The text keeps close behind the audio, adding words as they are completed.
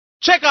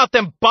Check out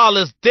them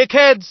Ballas,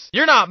 dickheads.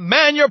 You're not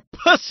man, you're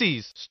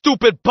pussies.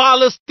 Stupid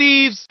Ballas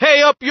thieves.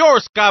 Hey, up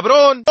yours,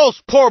 cabron.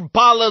 Those poor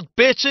Ballas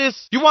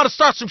bitches. You want to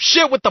start some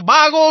shit with the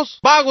Vagos?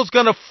 Vagos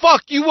gonna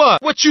fuck you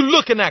up. What you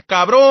looking at,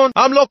 cabron?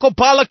 I'm loco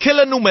Bala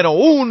killer numero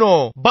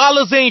uno.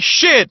 Ballas ain't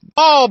shit.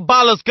 All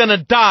Ballas gonna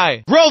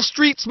die. Grove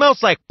Street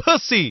smells like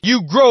pussy.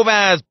 You Grove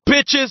ass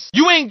bitches.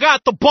 You ain't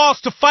got the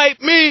balls to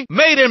fight me.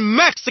 Made in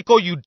Mexico,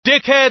 you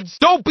dickheads.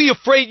 Don't be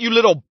afraid, you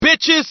little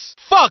bitches.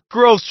 Fuck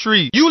Grove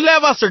Street. You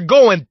levas are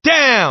going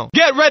down.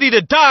 Get ready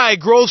to die,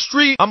 Grove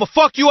Street. I'ma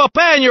fuck you up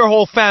and your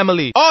whole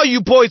family. All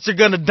you boys are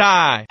gonna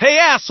die. Hey,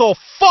 asshole,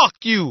 fuck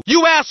you.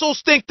 You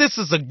assholes think this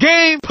is a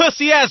game?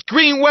 Pussy-ass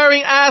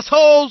green-wearing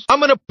assholes. I'm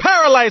gonna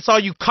paralyze all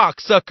you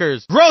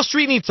cocksuckers. Grove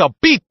Street needs a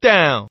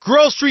beatdown.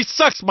 Grove Street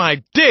sucks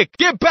my dick.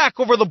 Get back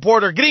over the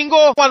border,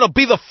 gringo. Wanna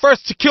be the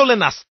first to kill an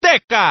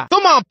Azteca.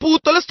 Come on,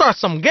 puto, let's start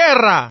some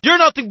guerra. You're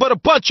nothing but a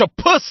bunch of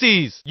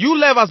pussies. You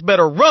levas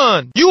better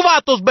run. You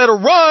vatos better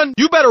run.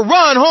 You better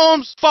run,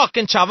 Holmes.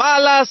 Fucking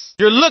chavalas.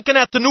 You're looking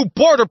at the new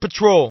border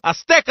patrol.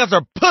 Aztecas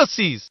are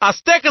pussies.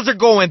 Aztecas are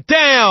going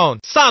down.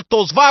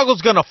 Santos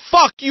Vagos gonna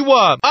fuck you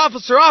up.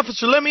 Officer,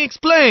 let me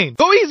explain.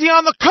 Go easy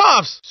on the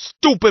cops.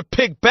 Stupid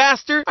pig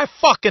bastard. I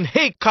fucking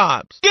hate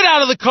cops. Get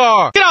out of the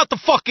car. Get out the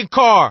fucking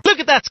car. Look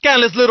at that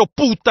scandalous little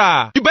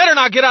puta. You better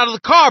not get out of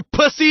the car,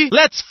 pussy.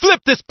 Let's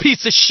flip this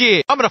piece of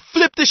shit. I'm gonna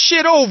flip this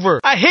shit over.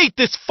 I hate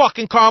this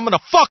fucking car. I'm gonna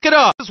fuck it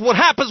up. This is what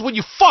happens when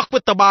you fuck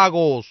with the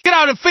Vagos. Get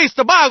out and face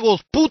the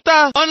Vagos,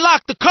 puta.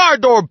 Unlock the car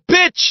door,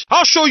 bitch.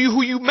 I'll show you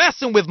who you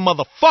messing with,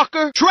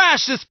 motherfucker.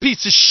 Trash this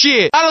piece of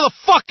shit. Out of the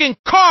fucking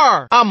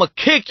car. I'ma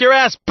kick your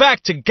ass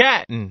back to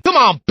Gatton. Come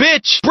on,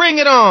 bitch. Bring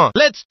it on.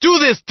 Let's do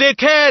this,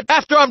 dickhead.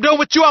 After I'm done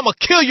with you, I'ma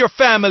kill your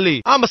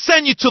family. I'ma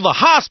send you to the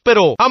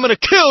hospital. I'm gonna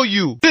kill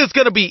you. This is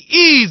gonna be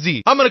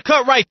easy. I'm gonna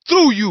cut right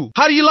through you.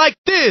 How do you like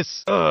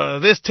this?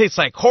 This tastes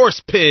like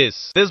horse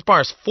piss. This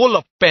bar's full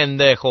of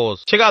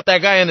pendejos. Check out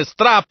that guy in his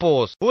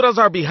trapos. Puras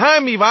are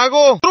behind me,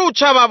 Vago.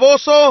 Trucha,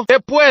 baboso.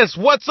 Pues,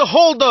 what's the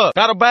holdup?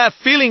 Got a bad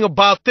feeling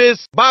about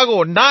this.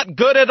 Vago, not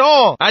good at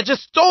all. I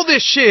just stole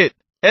this shit.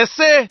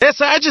 Ese,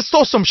 I just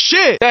stole some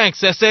shit.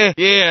 Thanks, Ese.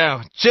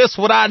 Yeah, just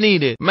what I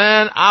needed.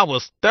 Man, I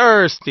was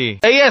thirsty.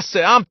 Hey, Ese,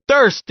 I'm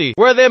thirsty.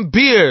 Where are them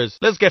beers?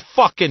 Let's get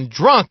fucking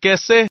drunk,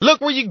 Ese.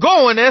 Look where you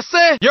going,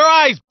 Ese. Your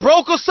eyes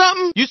broke or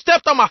something? You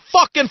stepped on my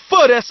fucking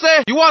foot,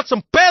 Ese. You want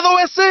some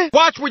pedo, Ese?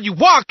 Watch where you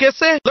walk,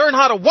 Ese. Learn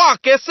how to walk,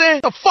 Ese.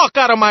 The fuck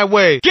out of my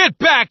way. Get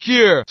back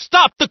here.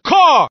 Stop the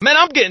car. Man,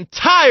 I'm getting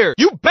tired.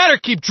 You better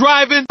keep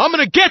driving. I'm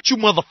gonna get you,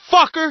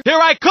 motherfucker. Here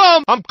I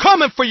come. I'm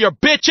coming for your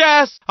bitch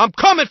ass. I'm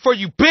coming for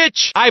you,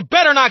 bitch. I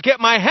better not get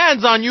my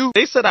hands on you.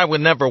 They said I would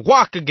never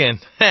walk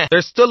again.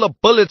 There's still a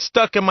bullet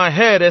stuck in my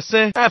head, Ese.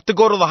 I have to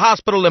go to the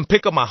hospital and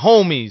pick up my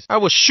homies. I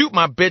will shoot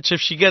my bitch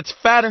if she gets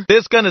fatter.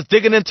 This gun is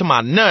digging into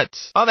my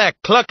nuts. All that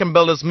clucking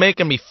bell is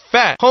making me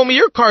fat. Homie,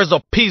 your car's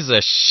a piece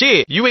of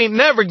shit. You ain't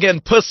never getting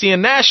pussy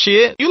in that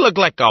shit. You look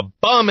like a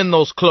bum in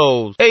those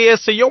clothes. Hey,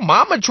 Ese, your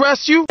mama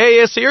dress you?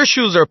 Hey, Ese, your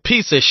shoes are a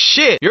piece of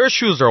shit. Your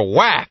shoes are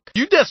whack.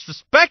 You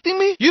disrespecting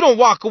me? You don't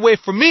walk away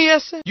from me,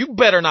 Ese. You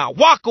better not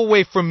walk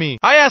away from me.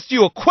 I asked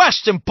you a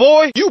question,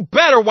 boy. You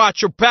better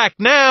watch your back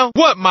now.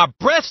 What, my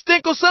breath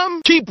stink or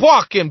something? Keep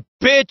walking,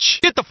 bitch.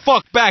 Get the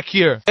fuck back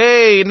here.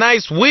 Hey,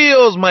 nice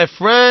wheels, my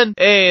friend.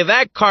 Hey,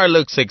 that car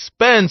looks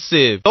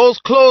expensive. Those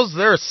clothes,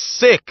 they're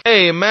sick.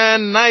 Hey,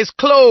 man, nice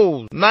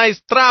clothes.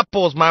 Nice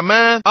trapos, my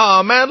man.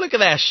 Oh, man, look at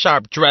that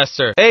sharp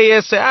dresser. Hey,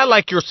 Ese, I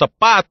like your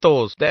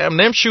zapatos. Damn,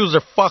 them shoes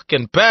are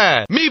fucking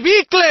bad. Mi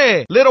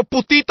bicle! Little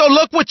putito,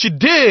 look what you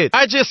did.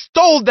 I just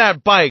stole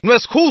that bike. No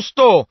es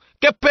justo.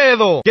 ¿Qué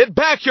pedo? Get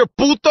back here,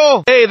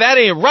 puto. Hey, that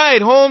ain't right,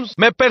 Holmes.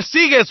 Me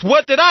persigues.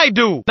 What did I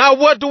do? Now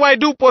what do I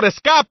do por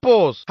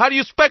escapos? How do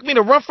you expect me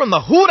to run from the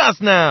Judas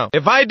now?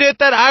 If I did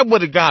that, I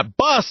would've got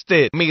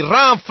busted. Mi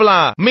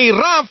ranfla. Mi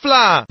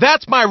ranfla.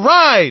 That's my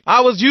ride.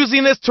 I was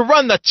using this to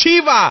run the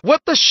chiva.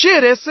 What the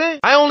shit, Ese?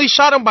 I only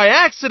shot him by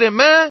accident,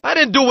 man. I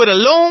didn't do it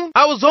alone.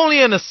 I was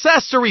only an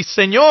accessory,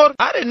 senor.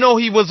 I didn't know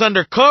he was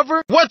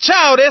undercover. Watch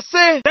out,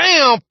 Ese.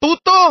 Damn,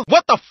 puto.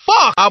 What the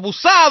fuck?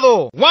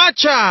 Abusado.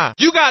 Watcha.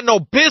 You got no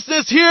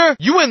business here.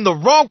 You in the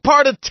wrong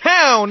part of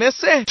town,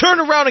 Ese. Turn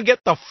around and get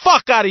the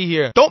fuck out of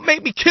here. Don't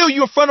make me kill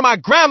you in front of my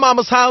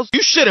grandmama's house.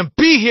 You shouldn't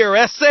be here,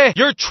 Ese.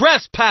 You're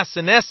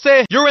trespassing,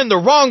 Ese. You're in the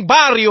wrong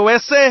barrio,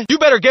 Ese. You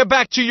better get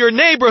back to your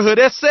neighborhood,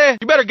 Ese.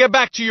 You better get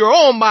back to your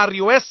own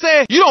barrio,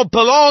 Ese. You don't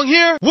belong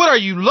here. What, are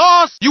you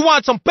lost? You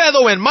want some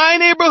pedo in my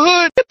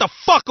neighborhood? Get the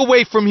fuck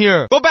away from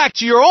here. Go back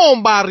to your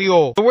own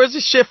barrio. So where's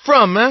this shit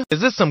from, man?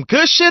 Is this some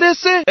good shit,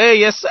 Ese?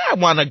 Hey, Ese, I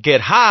wanna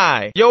get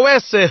high. Yo,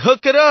 Ese,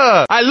 hook it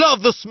up. I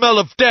love the smell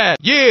of that.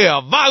 Yeah,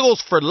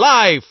 Vagos for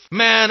life.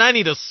 Man, I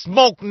need a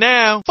smoke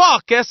now.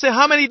 Fuck, Ese,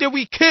 how many did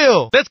we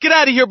kill? Let's get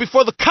out of here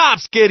before the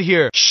cops get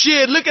here.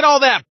 Shit, look at all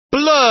that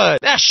blood.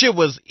 That shit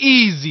was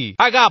easy.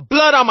 I got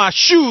blood on my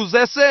shoes,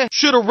 ese.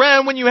 Should've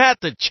ran when you had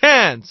the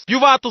chance. You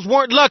vatos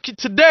weren't lucky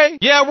today?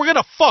 Yeah, we're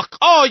gonna fuck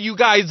all you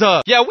guys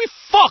up. Yeah, we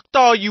fucked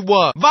all you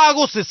up.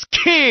 Vagos is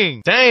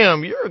king.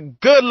 Damn, you're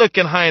good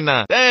looking,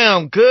 Jaina.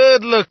 Damn,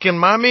 good looking,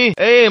 mommy.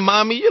 Hey,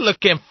 mommy, you're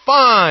looking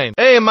fine.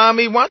 Hey,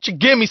 mommy, why don't you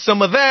give me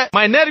some of that?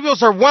 My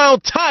nervios are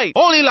wound tight.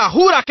 Only La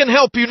Jura can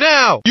help you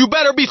now. You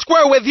better be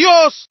square with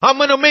Dios. I'm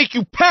gonna make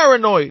you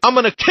paranoid. I'm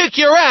gonna kick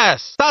your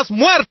ass. Estás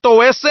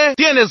muerto, ese.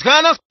 ¿Tienes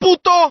ganas,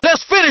 puto?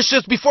 Let's finish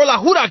this before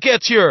La Jura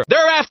gets here.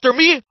 They're after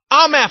me.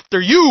 I'm after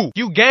you.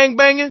 You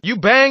gangbanging? You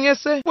bang,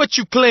 ese? What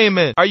you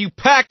claiming? Are you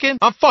packing?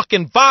 I'm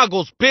fucking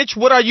Vagos, bitch.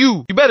 What are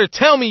you? You better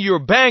tell me you're a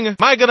banger.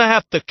 Am I gonna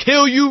have to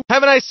kill you?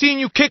 Haven't I seen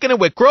you kicking it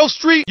with Grove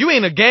Street? You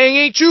ain't a gang,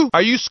 ain't you?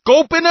 Are you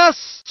scoping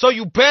us? So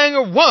you bang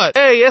or what?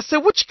 Hey, ese,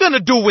 what you gonna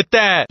do with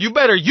that? You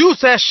better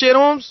use that shit,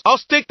 Holmes. I'll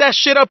stick that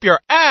shit up your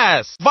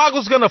ass.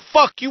 Vagos gonna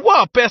fuck you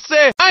up,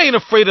 ese. I ain't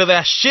afraid of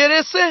that shit,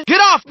 ese. Get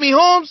off me,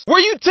 Holmes.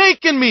 Where you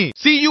taking me?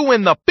 See you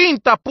in the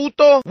pinta,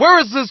 puto. Where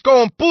is this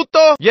going,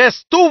 puto?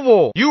 Yes, tu.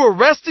 You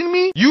arresting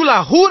me? You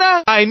La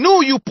Jura? I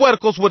knew you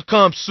puercos would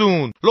come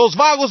soon. Los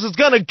Vagos is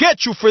gonna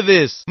get you for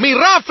this. Mi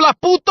rafla,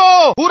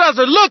 puto! Juras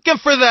are looking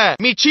for that.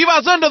 Mi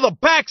chivas under the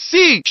back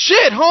seat.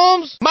 Shit,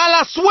 Holmes.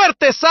 Mala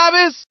suerte,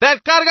 sabes?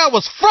 That carga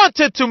was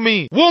fronted to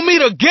me. We'll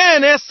meet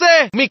again,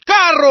 ese. Mi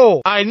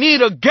carro. I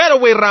need a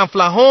getaway,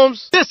 Ranfla,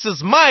 Holmes. This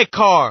is my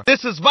car.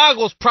 This is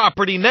Vagos'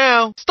 property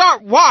now.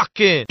 Start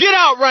walking. Get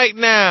out right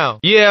now.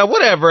 Yeah,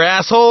 whatever,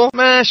 asshole.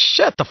 Man,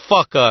 shut the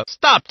fuck up.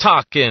 Stop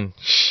talking.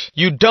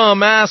 You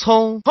dumb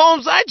asshole.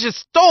 Holmes, I just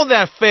stole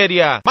that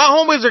feria. My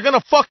homies are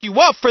gonna fuck you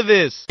up for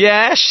this.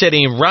 Yeah, that shit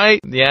ain't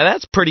right. Yeah,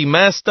 that's pretty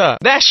messed up.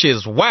 That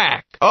shit's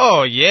whack.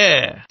 Oh,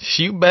 yeah.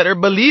 You better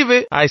believe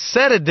it. I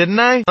said it, didn't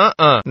I?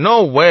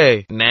 No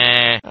way.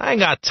 Nah, I ain't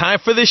got time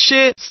for this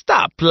shit.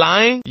 Stop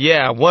lying.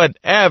 Yeah,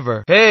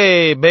 whatever.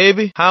 Hey,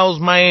 baby. How's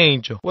my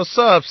angel? What's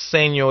up,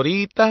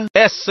 señorita?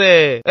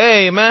 Ese.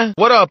 Hey, man.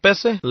 What up,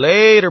 ese?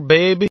 Later,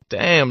 baby.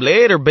 Damn,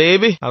 later,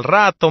 baby. Al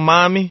rato,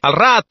 mami. Al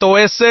rato,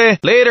 ese.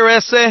 Later,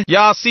 ese.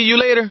 Y'all see you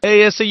later.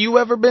 Hey, ese, you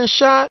ever been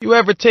shot? You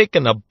ever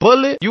taken a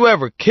bullet? You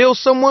ever killed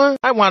someone?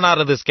 I want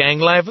out of this gang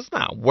life. It's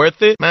not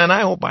worth it. Man,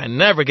 I hope I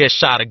never get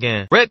shot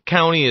again. Red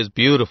County is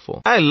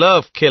beautiful. I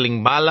love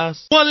killing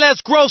Ballas. One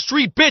less Grove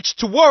Street bitch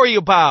to worry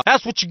about.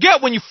 That's what you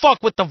get when you fuck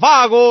with the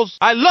Vagos.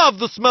 I love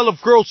the smell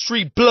of Grove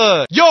Street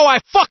blood. Yo, I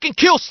fucking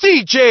killed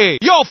CJ.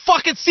 Yo,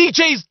 fucking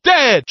CJ's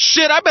dead.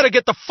 Shit, I better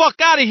get the fuck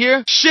out of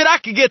here. Shit, I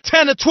could get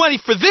 10 to 20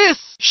 for this.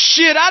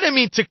 Shit, I didn't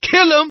mean to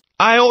kill him.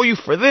 I owe you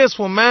for this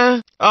one,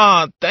 man.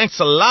 Aw, thanks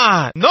a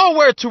lot.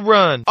 Nowhere to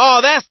run. Oh,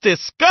 that's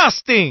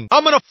disgusting.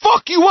 I'm gonna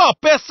fuck you up,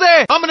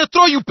 ese. I'm gonna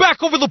throw you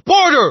back over the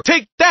border.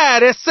 Take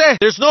that, ese.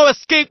 There's no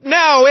escape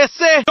now,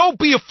 ese. Don't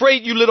be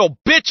afraid, you little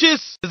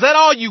bitches. Is that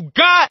all you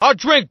got? I'll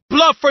drink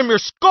blood from your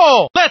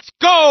skull. Let's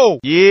go.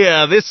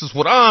 Yeah, this is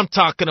what I'm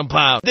talking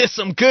about. This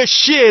some good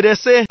shit,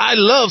 ese. I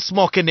love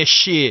smoking this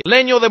shit.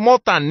 Leño de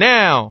mota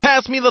now.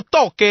 Pass me the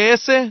toque,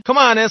 ese. Come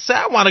on, ese.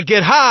 I wanna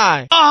get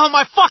high. Oh,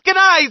 my fucking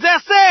eyes,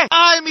 ese.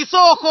 Ay, mis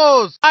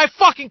ojos! I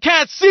fucking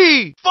can't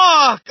see!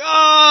 Fuck!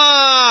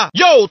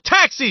 Yo,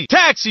 taxi!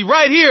 Taxi,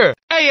 right here!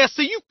 Hey, ese,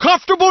 you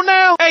comfortable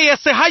now? Hey,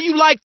 ese, how you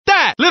like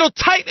that? Little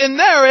tight in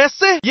there,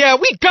 ese? Yeah,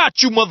 we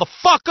got you,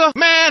 motherfucker!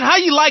 Man, how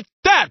you like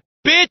that,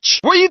 bitch?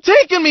 Where you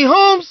taking me,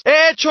 Holmes? He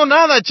hecho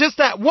nada, just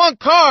that one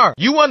car.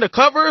 You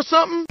undercover or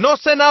something? No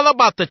sé nada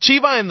about the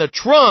chiva in the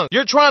trunk.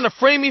 You're trying to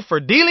frame me for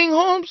dealing,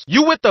 Holmes?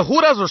 You with the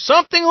Juras or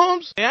something,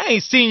 Holmes? Hey, I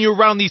ain't seen you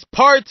around these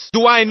parts.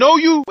 Do I know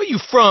you? Where you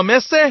from,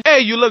 ese?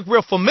 Hey, you look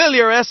real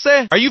familiar,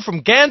 ese. Are you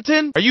from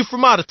Ganton? Are you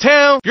from out of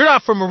town? You're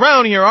not from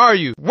around here, are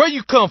you? Where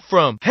you come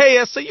from? Hey,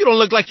 ese, you don't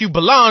look like you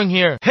belong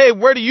here. Hey,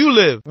 where do you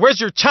live? Where's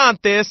your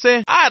chante,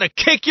 ese? I had to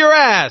kick your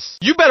ass.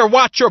 You better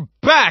watch your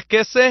back,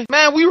 ese.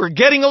 Man, we were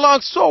getting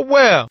along so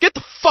well. Get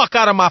the fuck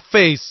out of my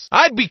face.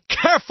 I'd be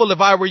careful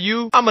if I were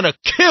you. I'm gonna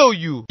kill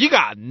you. You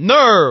got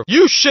nerve.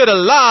 You should have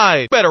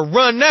lied. Better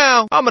run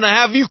now. I'm gonna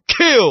have you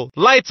killed.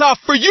 Lights off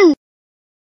for you.